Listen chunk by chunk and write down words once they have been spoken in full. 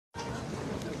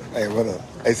Hey, what up?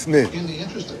 Hey, Smith. In the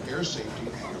interest of air safety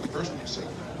and your personal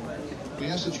safety, we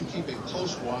ask that you keep a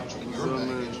close watch in your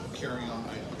baggage and carry-on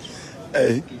items.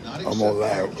 Hey, Do not I'm on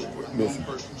live. accept unknown Listen,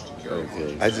 persons to carry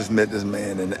on. I just met this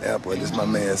man in the airport. This is my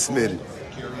man, Smitty.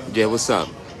 Yeah, what's up?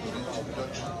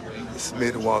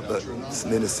 Smitty walked up.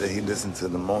 Smitty said he listened to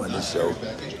the morning show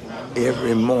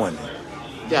every morning.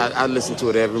 Yeah, I listen to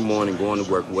it every morning, going to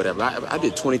work, whatever. I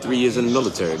did 23 years in the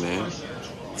military, man.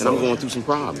 And I'm going through some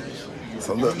problems.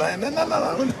 So look, no. Yeah.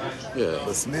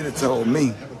 But Smitty told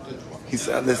me, he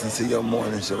said, I listen to your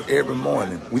morning show every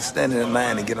morning. We standing in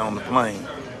line to get on the plane.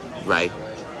 Right.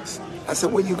 I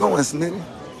said, where you going, Smitty?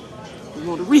 I'm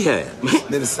going to rehab.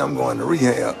 Smitty said, I'm going to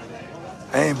rehab.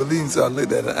 I ain't believing, so I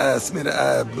looked at the eyes. Smitty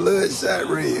eyes bloodshot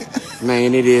red.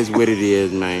 Man, it is what it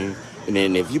is, man. And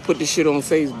then if you put this shit on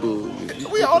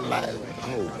Facebook, we all live.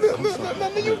 Look,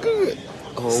 you good.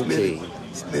 Oh, okay.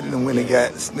 Smitty went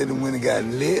and got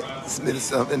lit. Smitty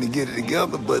something to get it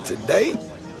together. But today,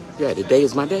 yeah, today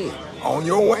is my day. On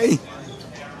your way.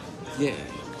 Yeah.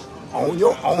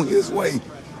 On his way.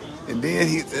 And then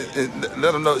he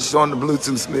let him know, showing the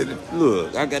Bluetooth, Smitty.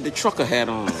 Look, I got the trucker hat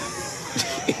on.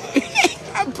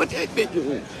 I put that bitch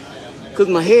on. Because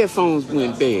my headphones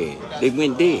went bad. They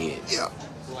went dead. Yeah.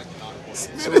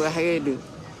 So I had to.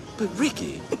 But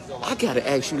Ricky, I got to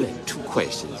ask you like 2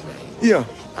 questions, man. Yeah.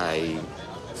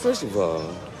 First of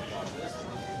all,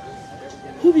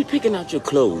 who be picking out your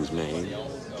clothes, man?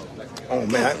 Oh,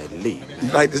 man. You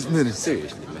like this, Smitty?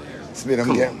 Seriously, man.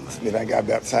 Smitty, I got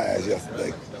baptized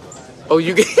yesterday. Oh,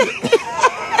 you get...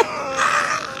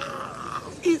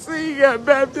 He said he got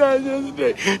baptized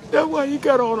yesterday. That's why he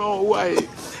got on all white.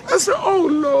 I said, oh,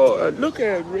 Lord, look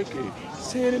at Ricky.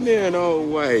 Standing there in all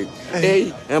white.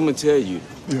 Hey, I'm going to tell you,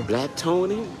 Black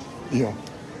Tony, he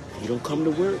don't come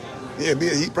to work. Yeah,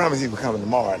 he promised he would come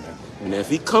tomorrow now. And if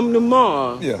he come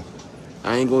tomorrow,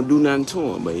 I ain't going to do nothing to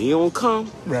him. But he don't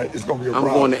come. Right, it's going to be a I'm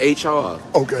problem. going to HR.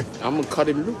 Okay. I'm going to cut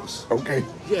it loose. Okay.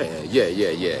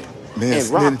 Yeah. Man, and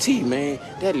Rock T, man,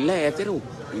 that laugh, that don't...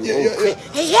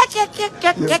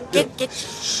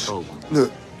 Oh.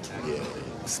 Look,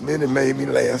 Smitty made me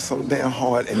laugh so damn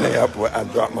hard in the airport, I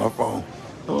dropped my phone.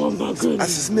 Oh, my goodness. I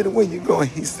said, Smitty, where you going?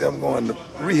 He said, I'm going to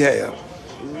rehab.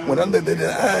 When I looked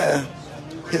at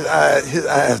his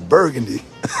eyes burgundy.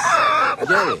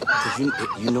 Yeah, because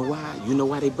you know why? You know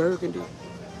why they burgundy?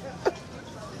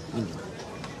 When you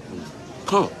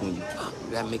pump,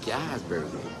 that make your eyes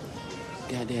burgundy.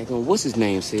 Goddamn, what's his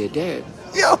name said that?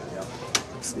 Yeah.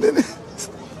 Smitty,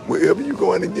 wherever you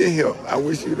going to get help, I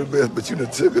wish you the best, but you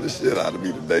done took the shit out of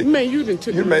me today. Man, you done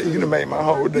took You done made my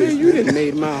whole day. Man, you done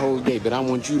made my whole day, but I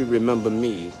want you to remember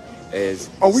me as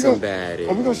somebody.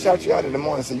 We're going to shout you out in the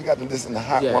morning, so you got to listen to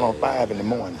Hot 105 in the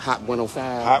morning. Hot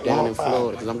 105 down in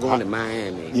Florida, because I'm going to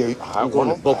Miami. Yeah, I'm going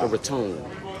to Boca Raton.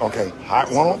 Okay,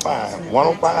 Hot 105,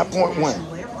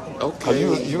 105.1. Okay.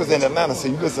 You was in Atlanta, so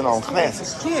you listen on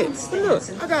classics. Yeah, but look,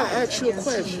 I gotta ask you a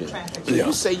question.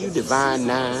 You say you Divine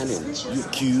 9 and you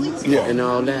Q and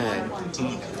all that.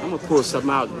 I'm gonna pull something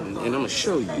out and I'm gonna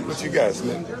show you. What you got,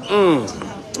 Smith?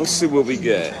 Let's see what we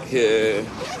got here.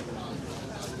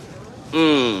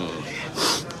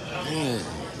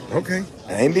 Okay,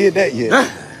 I ain't did that yet.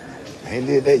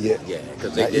 Yeah,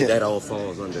 because that all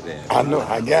falls under that. I know,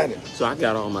 I got it. So I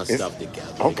got all my stuff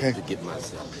together. Okay. To get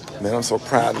myself together. Man, I'm so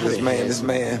proud of this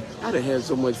man. I done had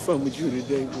so much fun with you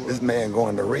today, boy. This man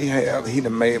going to rehab. He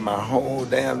done made my whole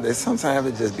damn day. Sometimes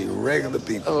it just be regular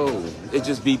people. Oh, it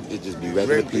just be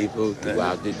regular people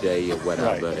throughout the day or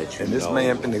whatever that you And this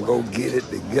man finna go get it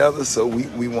together. So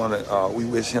we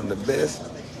wish him the best.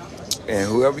 And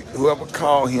whoever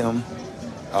call him,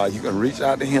 you can reach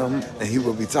out to him, and he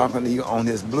will be talking to you on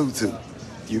his Bluetooth.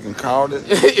 You can call it.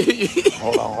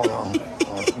 Hold on.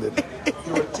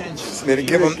 Smitty,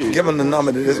 give him the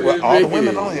number to this. All the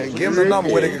women on here, give them the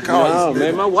number where they can call you. No,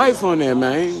 man, my wife on there,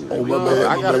 man. Oh, my bad.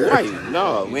 I got a wife.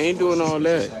 No, we ain't doing all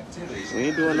that.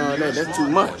 That's too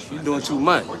much. You doing too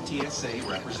much.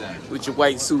 With your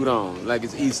white suit on, like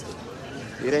it's Easter.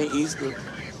 It ain't Easter.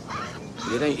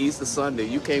 It ain't Easter Sunday.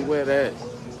 You can't wear that.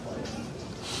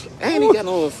 I ain't even got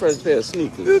on a fresh pair of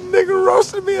sneakers. This nigga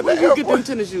roasted me in the airport. Where you get them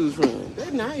tennis shoes from?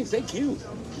 They're nice. They cute.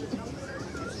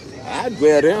 I'd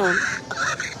wear them.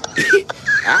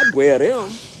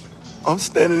 I'm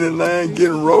standing in line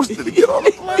getting roasted to get on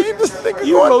the plane. This nigga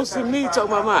You roasted me, talking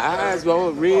about my eyes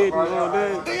all red and all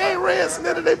that. They ain't red,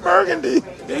 Smitty. They burgundy.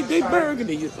 They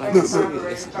burgundy. Like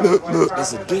Look.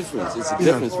 It's a difference. It's a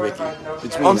difference, Ricky,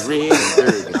 between red and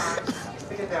burgundy.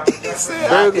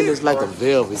 Burgundy is like a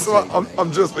velvet. So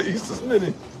I'm just for Easter,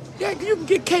 Smitty. Yeah, you can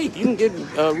get cake. You can get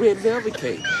red velvet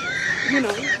cake. You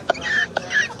know.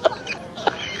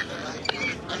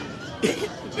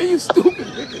 stupid.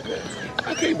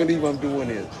 I can't believe I'm doing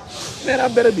this. Man, I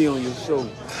better be on your show.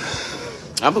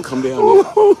 I'm gonna come down there.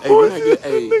 Hey, when I get,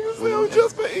 hey, when I,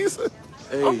 just for Easter.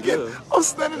 hey, I'm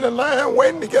standing in line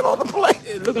waiting to get on the plane.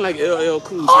 it looking like LL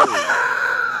Cool J.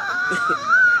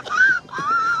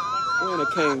 Where the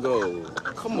cane go?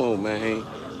 Come on, man.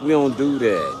 We don't do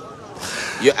that.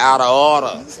 You're out of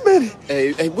order. Smitty.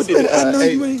 Hey, what Smitty, did I know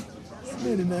hey, you ain't.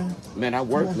 Smitty, man. Man, I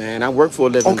work, man. I work for a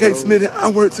living. Okay, bro. Smitty, I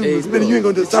work too. Hey, Smitty, you ain't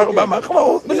gonna just talk about my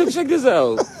clothes. But look, check this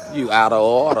out. You out of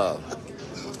order.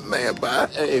 Man, bye.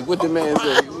 Hey, what the man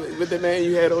said? What the man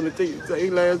you had on the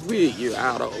thing last week? You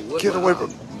out of order. Get away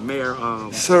from Mayor.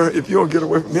 Sir, if you don't get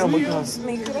away from me, I'm gonna come.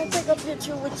 Smitty, can I take a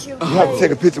picture with you? You have to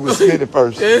take a picture with Smitty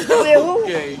first. With who?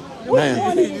 Okay.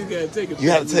 Man, You gotta take a picture. you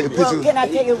have to take a picture. Well, can I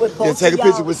take it with both Yeah, take a of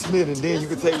picture y'all? with Smitty, and then you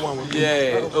can take one with me.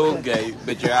 Yeah, okay.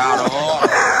 But you're out of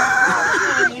order.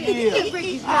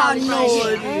 I know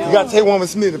it. You gotta take one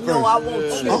with Smitty first. No, I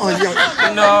won't. You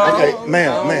got, No. okay,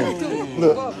 ma'am.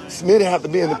 Look, Smitty have to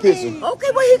be in the picture. Okay,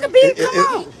 well, he can be.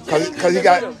 Come on.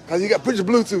 Cause you got put your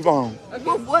Bluetooth on.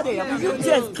 Well, whatever. You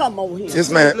just come on here. Yes,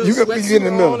 man. You got to get in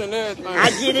the middle. I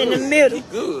get in the middle.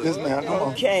 Good. Yes, man. Come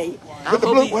on. Okay. With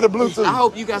the Bluetooth. I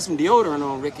hope you got some deodorant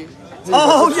on, Ricky.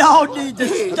 Oh, y'all need to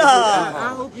stop. I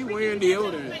hope you wearing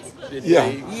deodorant. This Yeah.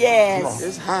 day. Yes.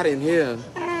 It's hot in here.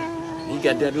 You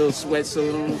got that little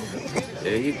sweatsuit on.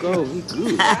 There you go. You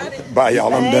good. Bye,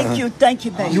 y'all. I'm done. Thank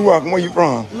you, baby. You welcome. Where you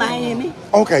from? Miami.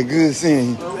 Okay, good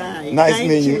seeing you. Right. Nice Thank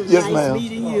meeting you. Yes, nice ma'am.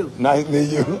 meeting you. Nice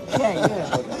meeting you. Okay,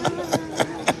 yeah.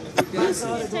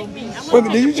 Wait,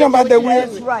 did you jump out that That's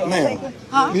wheelchair? right. Ma'am,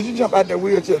 Huh? did you jump out that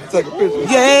wheelchair to take a picture?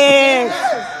 Yes.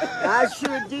 I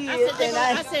sure did. And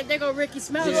I said, there go Ricky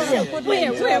Smiley.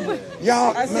 Where?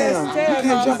 Y'all, ma'am, you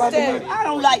can't jump out the wheelchair. I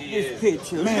don't like this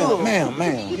picture.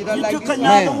 Ma'am. You took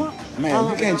another one? Ma'am,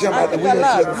 you can't jump out the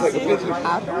wheelchair to take a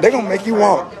picture. They're going to make you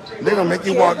walk. They're going to make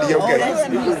you walk to your gate.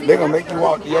 They're going to make you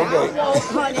walk to your gate. Oh,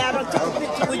 honey, I don't take a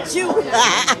picture with you.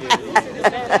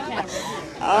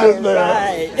 Yes,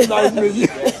 ma'am. Nice meeting you.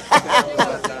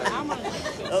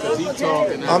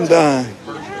 I'm done.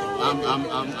 I'm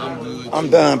good. I'm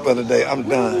done for the day. I'm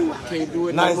done. Can't do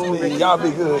it Nice no more. meeting you. Y'all be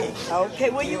good. Okay,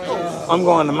 where you going? I'm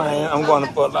going to Miami. I'm going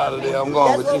to Fort Lauderdale. I'm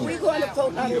going That's with where we you. going to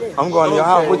Fort Lauderdale. I'm going to your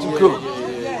house. What you cook?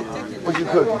 What you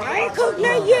cooking? I ain't cooked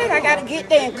nothing yet. I got to get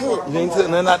there and cook. You ain't took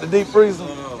nothing out the deep freezer?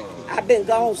 I've been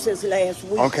gone since last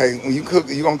week. Okay, when you cook,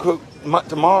 you gonna cook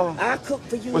tomorrow? I'll cook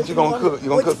for you. What if you gonna want. cook? You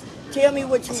gonna cook Tell me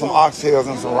what you some want. oxtails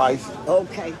and some rice.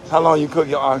 Okay. How long you cook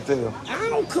your oxtail? I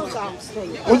don't cook oxtail.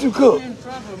 What you cook?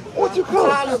 What you cook?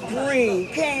 Collard green,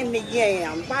 candy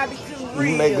yam, barbecue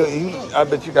You make ribs. good. I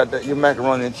bet you got that. Your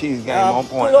macaroni and cheese game on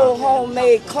point. Good old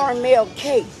homemade caramel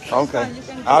cake. Okay,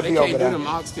 I'll They be can't over do there. them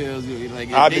oxtails. Like,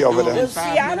 if I'll they be do over them there. in See,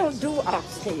 5 I minutes. don't do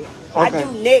oxtail. Okay. I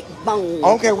do neck bone.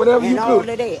 Okay, whatever you and all cook.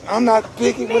 of that. I'm not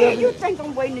picky. Man, Whatever. you think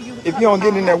I'm waiting till you If you don't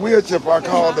get in that wheelchair, I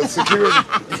call the security.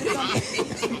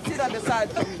 Sit on the side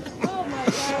for me.